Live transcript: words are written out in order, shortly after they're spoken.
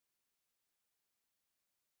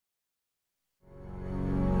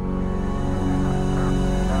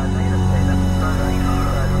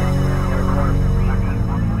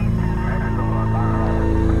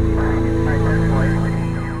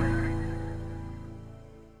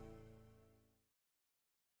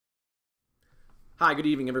Hi, good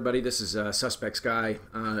evening, everybody. This is SuspectSky.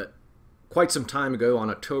 Quite some time ago,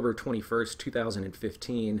 on October 21st,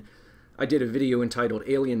 2015, I did a video entitled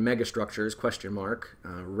Alien Megastructures,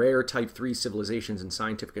 Rare Type 3 Civilizations and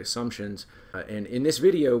Scientific Assumptions. And in this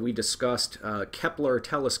video, we discussed Kepler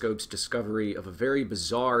telescope's discovery of a very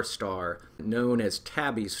bizarre star known as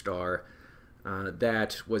Tabby star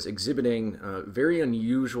that was exhibiting very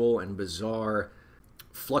unusual and bizarre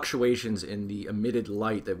fluctuations in the emitted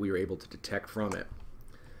light that we were able to detect from it.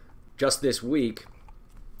 Just this week,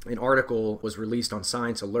 an article was released on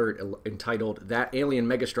Science Alert entitled "That Alien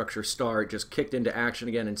Megastructure Star Just Kicked into Action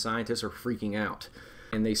Again and Scientists Are Freaking Out."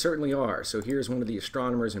 And they certainly are. So here's one of the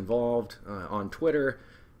astronomers involved on Twitter.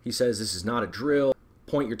 He says this is not a drill.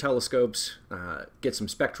 Point your telescopes, get some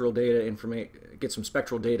spectral data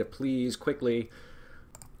please, quickly.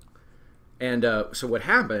 And so what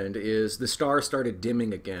happened is the star started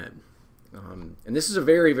dimming again. And this is a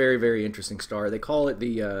very, very, very interesting star. They call it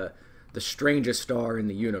the strangest star in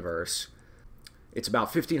the universe. It's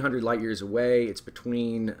about 1,500 light years away. It's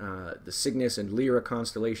between the Cygnus and Lyra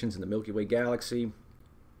constellations in the Milky Way galaxy.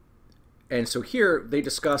 And so here they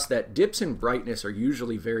discuss that dips in brightness are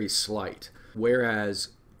usually very slight, whereas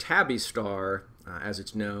Tabby star, as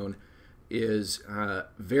it's known, is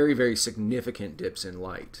very, very significant dips in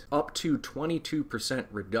light, up to 22%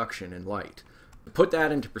 reduction in light. To put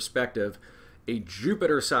that into perspective, a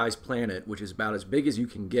Jupiter-sized planet, which is about as big as you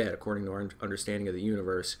can get according to our understanding of the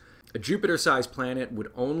universe, a Jupiter-sized planet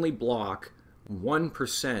would only block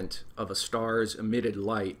 1% of a star's emitted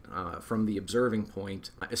light from the observing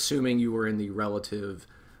point, assuming you were in the relative,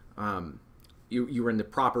 you were in the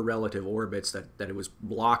proper relative orbits that it was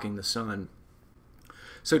blocking the sun.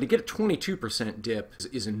 So to get a 22% dip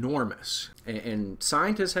is enormous, and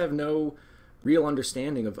scientists have no real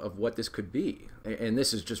understanding of what this could be, and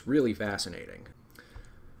this is just really fascinating.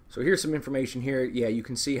 So here's some information here. Yeah, you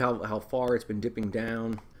can see how far it's been dipping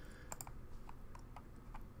down.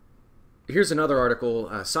 Here's another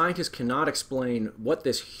article. Scientists cannot explain what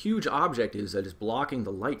this huge object is that is blocking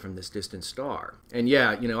the light from this distant star. And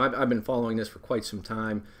yeah, you know, I've been following this for quite some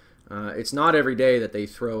time. It's not every day that they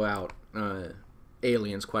throw out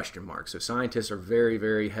aliens ? So scientists are very,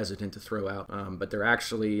 very hesitant to throw out, but they're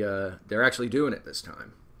actually doing it this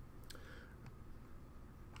time.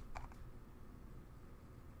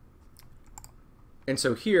 And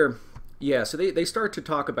so here, yeah, so they start to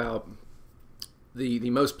talk about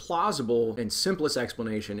the most plausible and simplest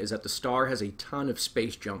explanation is that the star has a ton of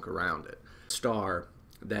space junk around it. A star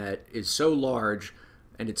that is so large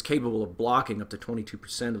and it's capable of blocking up to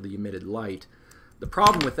 22% of the emitted light. The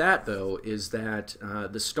problem with that, though, is that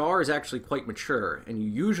the star is actually quite mature, and you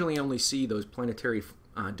usually only see those planetary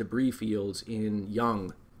debris fields in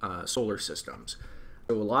young solar systems.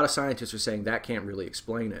 So a lot of scientists are saying that can't really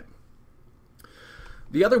explain it.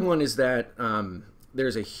 The other one is that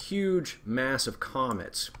there's a huge mass of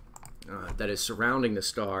comets that is surrounding the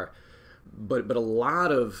star, but a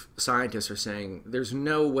lot of scientists are saying there's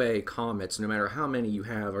no way comets, no matter how many you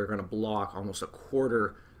have, are going to block almost a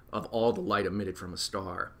quarter of all the light emitted from a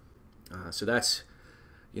star. So that's,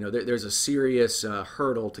 you know, there's a serious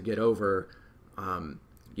hurdle to get over.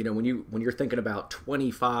 You know, when you're thinking about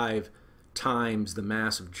 25 times the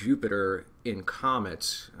mass of Jupiter in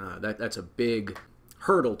comets, that's a big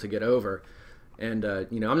hurdle to get over. And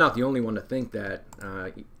you know, I'm not the only one to think that.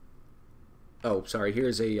 Oh, sorry.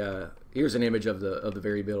 Here's an image of the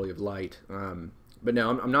variability of light. But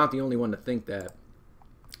no, I'm not the only one to think that.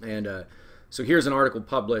 And so here's an article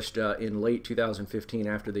published in late 2015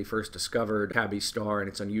 after they first discovered Tabby star and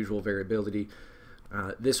its unusual variability.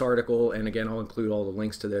 This article, and again, I'll include all the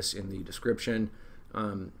links to this in the description.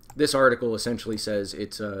 This article essentially says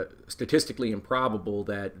it's statistically improbable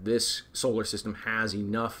that this solar system has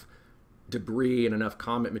enough debris and enough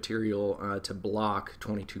comet material to block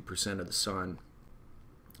 22% of the sun.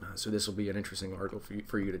 So this will be an interesting article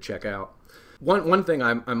for you to check out. One thing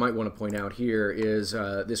I might want to point out here is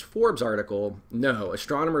this Forbes article. No,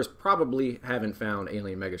 astronomers probably haven't found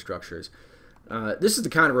alien megastructures. This is the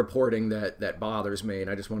kind of reporting that bothers me,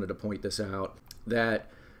 and I just wanted to point this out. That,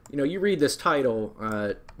 you know, you read this title,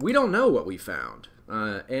 we don't know what we found,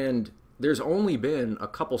 and there's only been a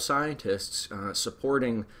couple scientists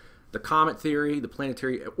supporting the comet theory, the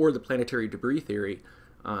planetary debris theory.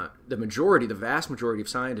 The vast majority of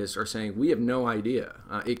scientists are saying we have no idea.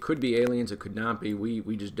 It could be aliens, it could not be.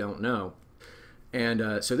 We just don't know.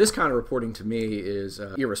 And so this kind of reporting to me is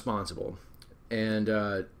irresponsible. And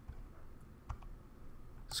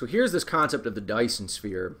so here's this concept of the Dyson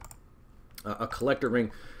sphere, a collector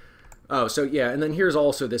ring. Oh, so yeah, and then here's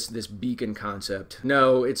also this beacon concept.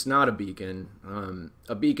 No, it's not a beacon.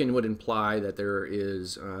 A beacon would imply that there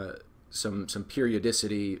is some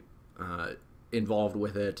periodicity involved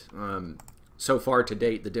with it. So far to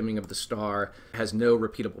date, the dimming of the star has no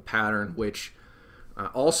repeatable pattern, which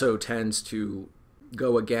also tends to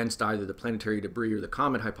go against either the planetary debris or the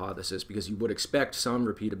comet hypothesis, because you would expect some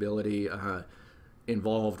repeatability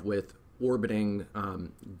involved with orbiting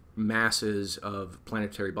masses of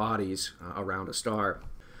planetary bodies around a star.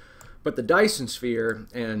 But the Dyson sphere,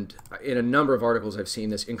 and in a number of articles I've seen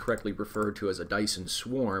this incorrectly referred to as a Dyson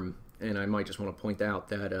swarm, and I might just want to point out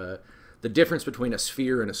that the difference between a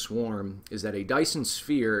sphere and a swarm is that a Dyson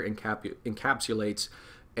sphere encapsulates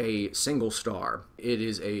a single star. It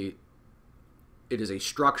is a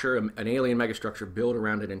structure, an alien megastructure built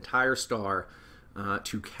around an entire star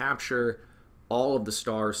to capture all of the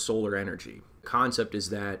star's solar energy. The concept is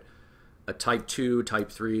that a Type 2, Type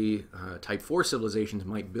 3, Type 4 civilizations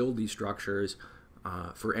might build these structures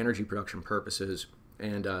for energy production purposes,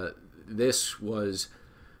 and this was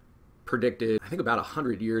predicted, I think, about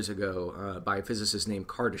 100 years ago by a physicist named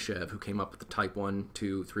Kardashev, who came up with the Type 1,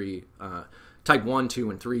 2, 3, Type 1,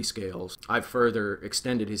 2, and 3 scales. I've further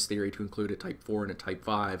extended his theory to include a Type 4 and a Type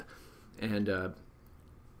 5, and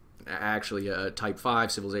actually a Type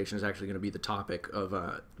 5 civilization is actually going to be the topic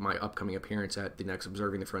of my upcoming appearance at the next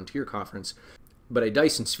Observing the Frontier conference. But a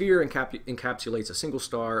Dyson sphere encapsulates a single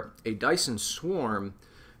star. A Dyson swarm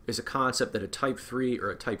is a concept that a Type 3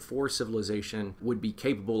 or a Type 4 civilization would be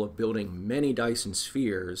capable of building many Dyson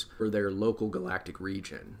spheres for their local galactic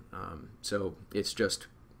region. So it's just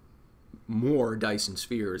more Dyson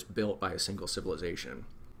spheres built by a single civilization.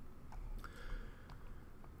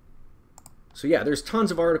 So yeah, there's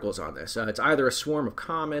tons of articles on this. It's either a swarm of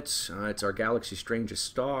comets, it's our galaxy's strangest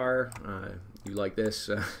star, you like this,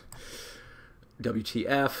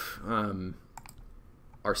 WTF,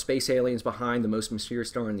 are space aliens behind the most mysterious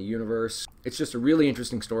star in the universe. It's just a really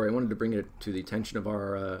interesting story. I wanted to bring it to the attention of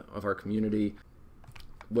our community.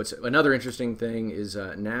 What's another interesting thing is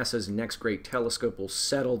NASA's Next Great Telescope will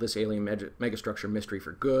settle this alien megastructure mystery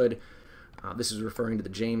for good. This is referring to the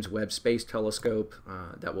James Webb Space Telescope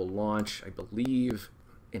that will launch, I believe,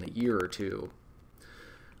 in a year or two.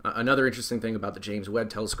 Another interesting thing about the James Webb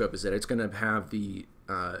Telescope is that it's going to have the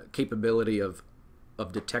capability of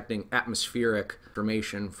detecting atmospheric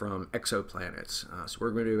information from exoplanets. So we're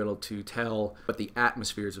going to be able to tell what the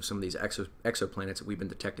atmospheres of some of these exoplanets that we've been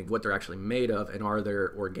detecting, what they're actually made of, and are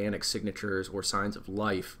there organic signatures or signs of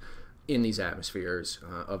life in these atmospheres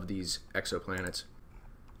of these exoplanets.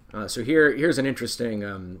 So here's an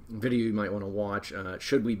interesting video you might want to watch.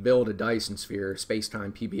 Should we build a Dyson sphere?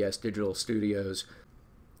 Spacetime PBS Digital Studios.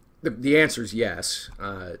 The answer is yes.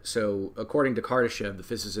 So according to Kardashev, the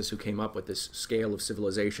physicist who came up with this scale of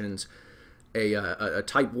civilizations, a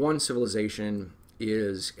Type 1 civilization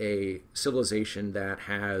is a civilization that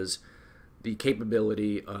has the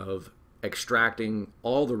capability of extracting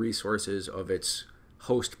all the resources of its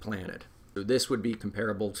host planet. So this would be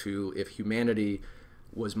comparable to if humanity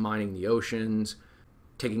was mining the oceans,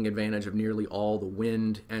 taking advantage of nearly all the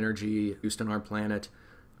wind energy used on our planet.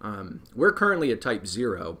 We're currently at Type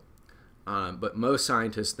 0, but most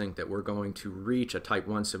scientists think that we're going to reach a Type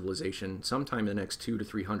 1 civilization sometime in the next 200 to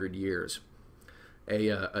 300 years.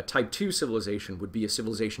 A Type 2 civilization would be a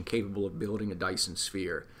civilization capable of building a Dyson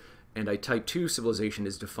sphere. And a Type 2 civilization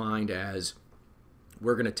is defined as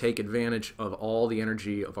we're going to take advantage of all the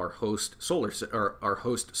energy of our host our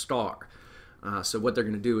host star. So what they're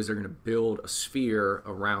going to do is they're going to build a sphere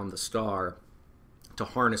around the star to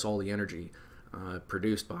harness all the energy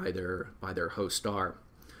produced by their host star.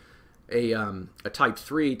 A Type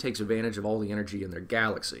 3 takes advantage of all the energy in their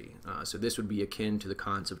galaxy. So this would be akin to the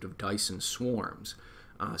concept of Dyson swarms,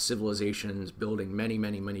 civilizations building many,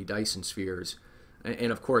 many, many Dyson spheres.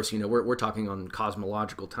 And of course, you know, we're talking on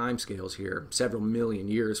cosmological timescales here, several million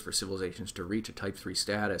years for civilizations to reach a Type 3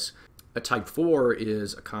 status. A Type 4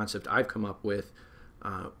 is a concept I've come up with,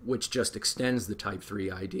 which just extends the Type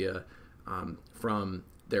 3 idea from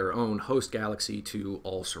their own host galaxy to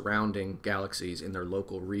all surrounding galaxies in their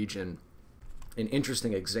local region. An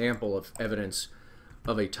interesting example of evidence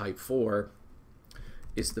of a Type 4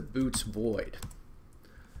 is the Bhoots Void.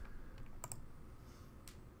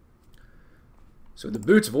 So the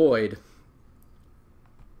Bhoots Void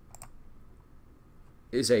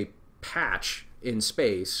is a patch in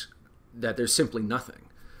space that there's simply nothing.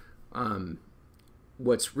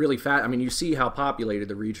 What's really I mean, you see how populated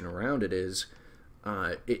the region around it is.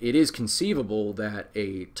 It is conceivable that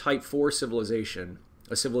a Type 4 civilization,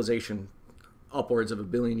 a civilization upwards of 1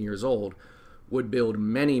 billion years old, would build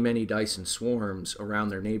many, many Dyson swarms around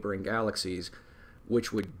their neighboring galaxies,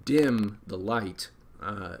 which would dim the light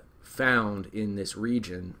found in this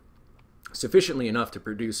region sufficiently enough to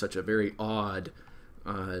produce such a very odd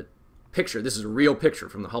picture. This is a real picture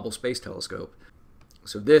from the Hubble Space Telescope.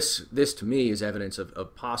 So this to me is evidence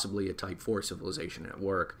of possibly a Type 4 civilization at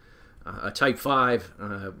work. A Type 5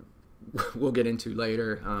 we'll get into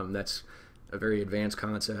later. That's a very advanced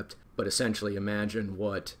concept, but essentially imagine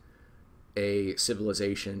what a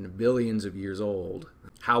civilization billions of years old,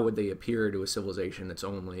 how would they appear to a civilization that's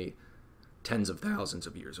only tens of thousands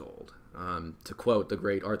of years old? To quote the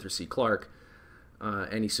great Arthur C. Clarke,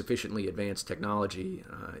 any sufficiently advanced technology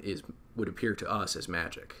would appear to us as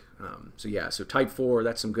magic. So Type 4,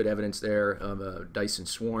 that's some good evidence there of a Dyson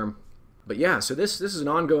swarm. But yeah, so this is an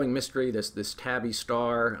ongoing mystery, this Tabby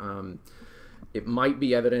star. It might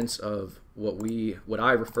be evidence of what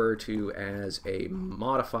I refer to as a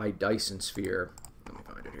modified Dyson sphere. Let me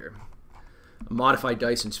find it here. A modified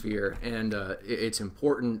Dyson sphere, and it's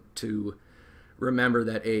important to remember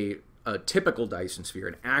that a typical Dyson sphere,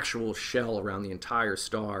 an actual shell around the entire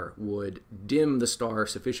star, would dim the star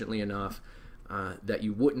sufficiently enough that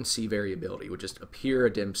you wouldn't see variability. It would just appear a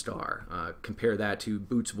dim star. Compare that to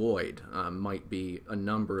Bhoots Void, might be a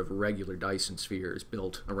number of regular Dyson spheres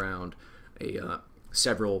built around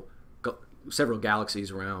several galaxies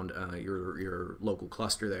around your local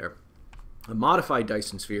cluster there. A modified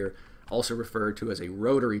Dyson sphere, also referred to as a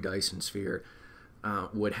rotary Dyson sphere,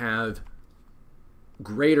 would have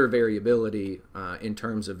greater variability in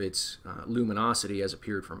terms of its luminosity as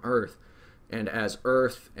appeared from Earth. And as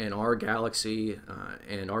Earth and our galaxy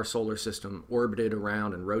and our solar system orbited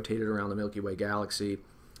around and rotated around the Milky Way galaxy,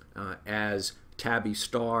 as Tabby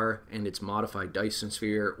star and its modified Dyson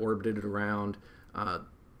sphere orbited around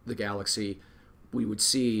the galaxy, we would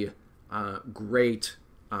see great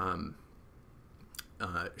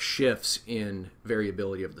shifts in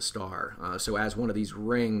variability of the star. So as one of these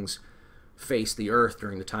rings faced the Earth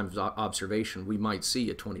during the time of observation, we might see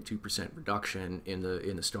a 22% reduction in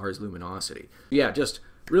the star's luminosity. Yeah, just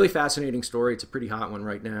really fascinating story. It's a pretty hot one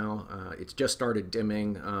right now. It's just started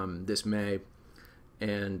dimming this May,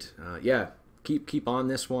 and yeah, keep on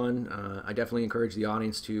this one. I definitely encourage the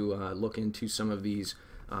audience to look into some of these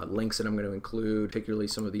links that I'm going to include, particularly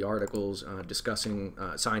some of the articles discussing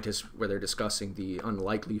scientists where they're discussing the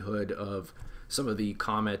unlikelihood of some of the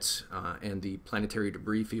comets and the planetary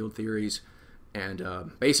debris field theories. And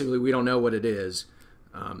basically, we don't know what it is,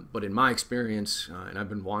 but in my experience, and I've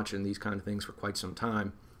been watching these kind of things for quite some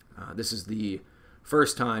time, this is the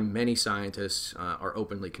first time many scientists are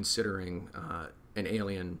openly considering an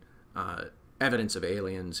alien, evidence of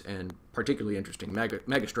aliens, and particularly interesting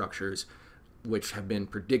megastructures, which have been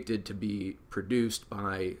predicted to be produced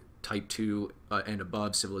by Type 2 and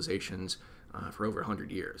above civilizations for over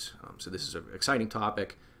 100 years. So this is an exciting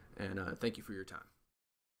topic, and thank you for your time.